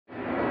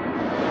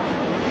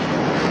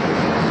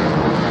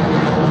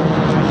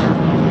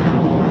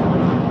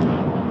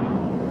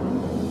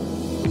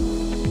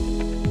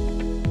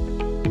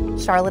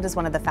Charlotte is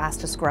one of the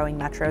fastest growing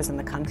metros in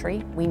the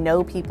country. We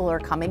know people are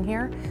coming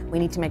here. We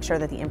need to make sure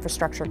that the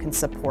infrastructure can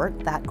support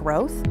that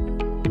growth.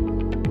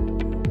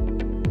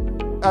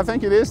 I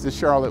think it is the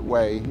Charlotte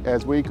way.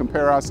 As we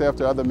compare ourselves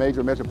to other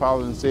major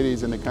metropolitan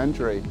cities in the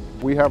country,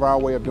 we have our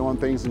way of doing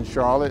things in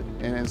Charlotte,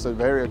 and it's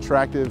very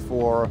attractive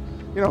for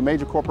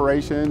major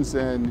corporations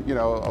and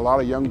a lot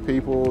of young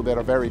people that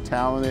are very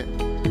talented.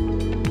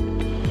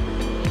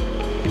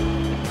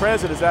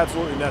 Transit is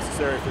absolutely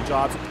necessary for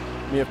jobs.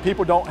 I mean, if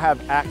people don't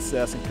have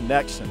access and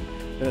connection,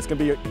 then it's going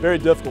to be very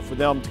difficult for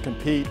them to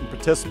compete and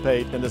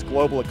participate in this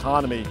global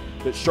economy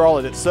that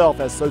Charlotte itself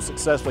has so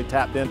successfully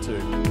tapped into.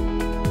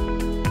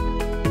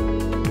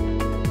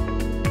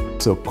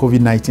 So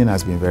COVID-19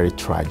 has been very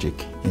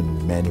tragic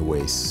in many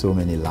ways, so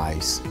many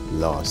lives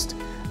lost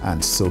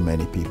and so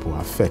many people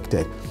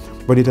affected.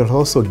 But it has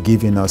also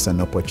given us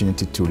an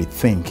opportunity to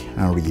rethink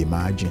and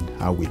reimagine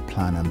how we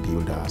plan and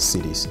build our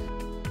cities.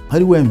 How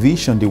do we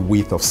envision the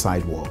width of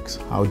sidewalks?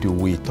 How do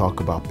we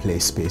talk about play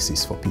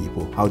spaces for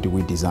people? How do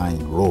we design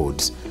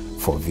roads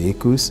for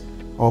vehicles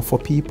or for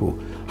people?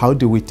 How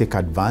do we take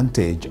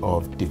advantage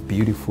of the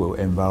beautiful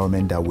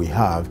environment that we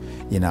have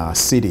in our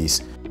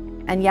cities?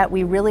 And yet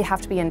we really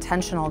have to be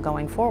intentional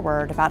going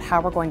forward about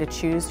how we're going to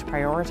choose to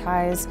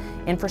prioritize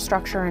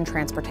infrastructure and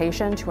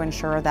transportation to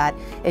ensure that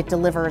it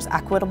delivers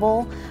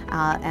equitable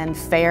and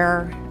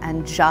fair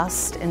and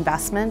just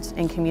investment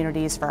in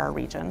communities for our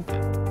region.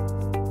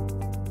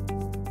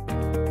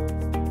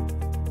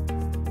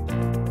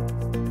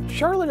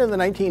 Charlotte in the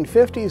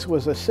 1950s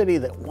was a city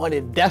that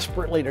wanted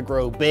desperately to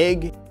grow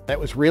big. That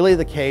was really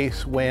the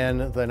case when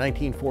the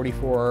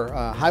 1944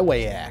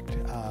 Highway Act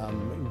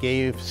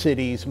gave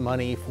cities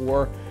money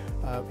for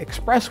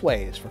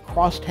expressways, for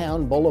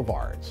crosstown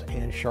boulevards.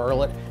 And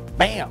Charlotte,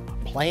 bam,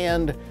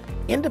 planned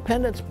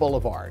Independence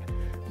Boulevard,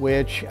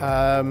 which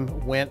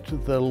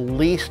went the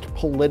least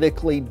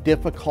politically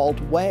difficult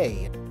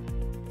way.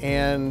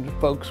 And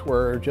folks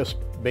were just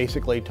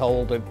basically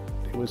told that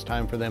it was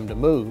time for them to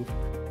move.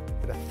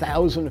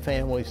 1,000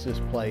 families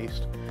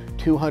displaced,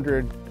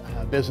 200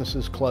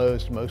 businesses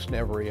closed, most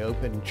never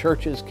reopened,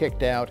 churches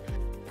kicked out.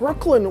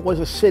 Brooklyn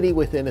was a city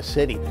within a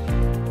city.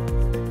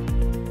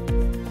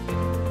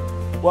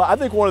 Well, I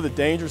think one of the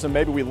dangers, and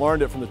maybe we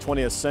learned it from the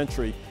 20th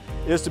century,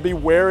 is to be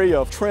wary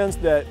of trends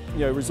that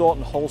result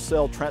in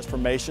wholesale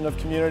transformation of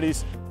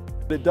communities.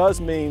 It does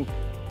mean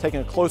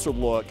taking a closer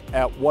look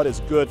at what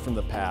is good from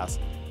the past,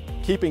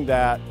 keeping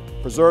that,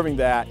 preserving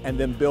that, and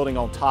then building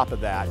on top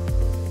of that.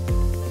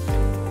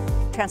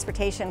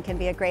 Transportation can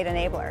be a great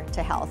enabler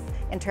to health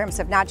in terms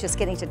of not just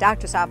getting to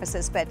doctor's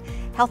offices, but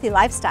healthy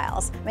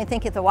lifestyles. I mean,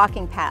 think of the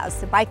walking paths,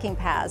 the biking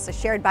paths, the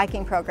shared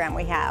biking program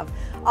we have,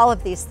 all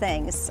of these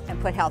things, and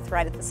put health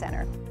right at the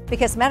center.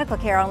 Because medical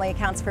care only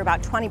accounts for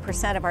about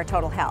 20% of our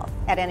total health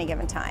at any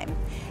given time.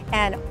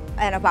 And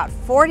about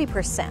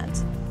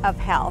 40%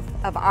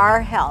 of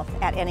our health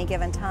at any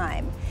given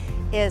time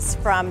is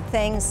from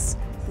things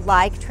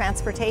like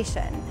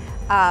transportation,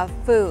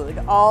 food,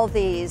 all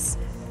these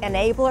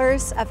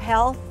enablers of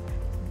health,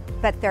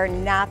 but they're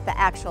not the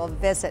actual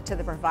visit to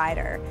the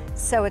provider.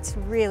 So it's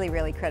really,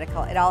 really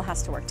critical. It all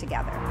has to work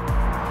together.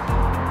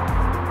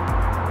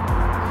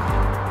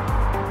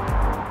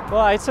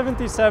 Well,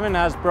 I-77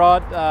 has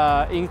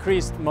brought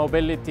increased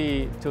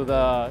mobility to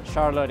the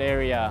Charlotte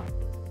area.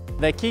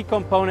 The key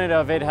component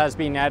of it has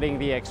been adding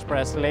the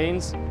express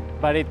lanes,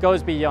 but it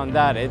goes beyond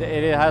that.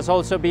 It has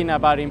also been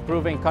about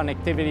improving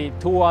connectivity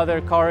to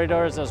other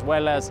corridors as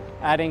well as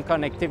adding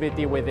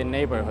connectivity within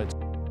neighborhoods.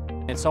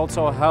 It's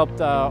also helped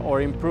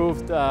or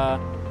improved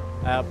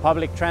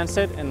public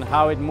transit and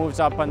how it moves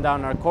up and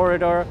down our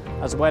corridor,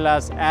 as well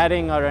as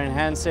adding or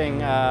enhancing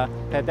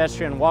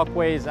pedestrian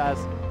walkways, as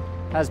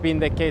has been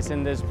the case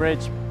in this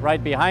bridge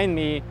right behind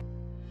me.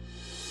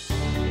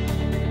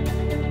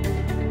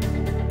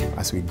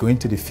 As we go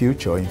into the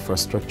future,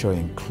 infrastructure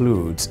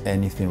includes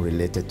anything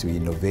related to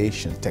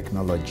innovation,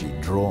 technology,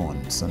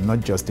 drones, and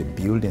not just a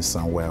building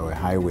somewhere or a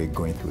highway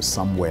going through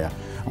somewhere.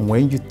 And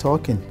when you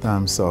talk in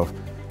terms of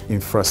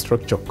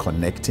infrastructure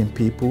connecting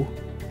people,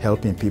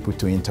 helping people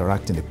to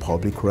interact in the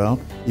public realm,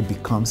 it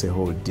becomes a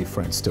whole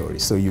different story.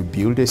 So you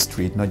build a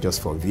street not just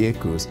for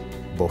vehicles,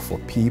 but for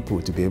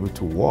people to be able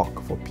to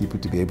walk, for people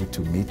to be able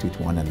to meet with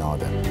one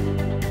another.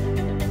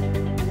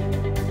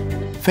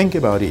 Think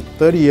about it,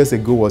 30 years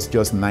ago was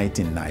just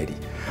 1990.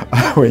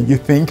 When you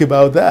think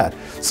about that.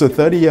 So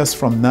 30 years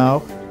from now,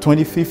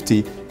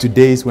 2050,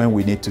 today is when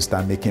we need to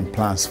start making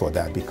plans for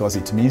that, because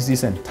it means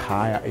this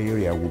entire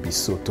area will be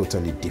so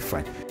totally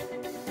different.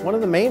 One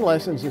of the main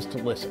lessons is to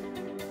listen.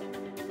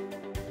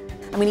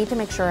 And we need to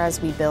make sure as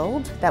we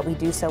build that we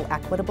do so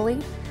equitably,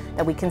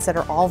 that we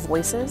consider all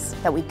voices,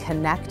 that we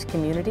connect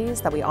communities,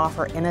 that we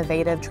offer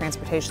innovative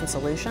transportation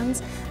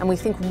solutions, and we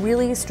think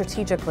really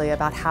strategically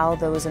about how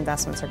those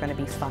investments are going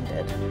to be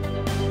funded.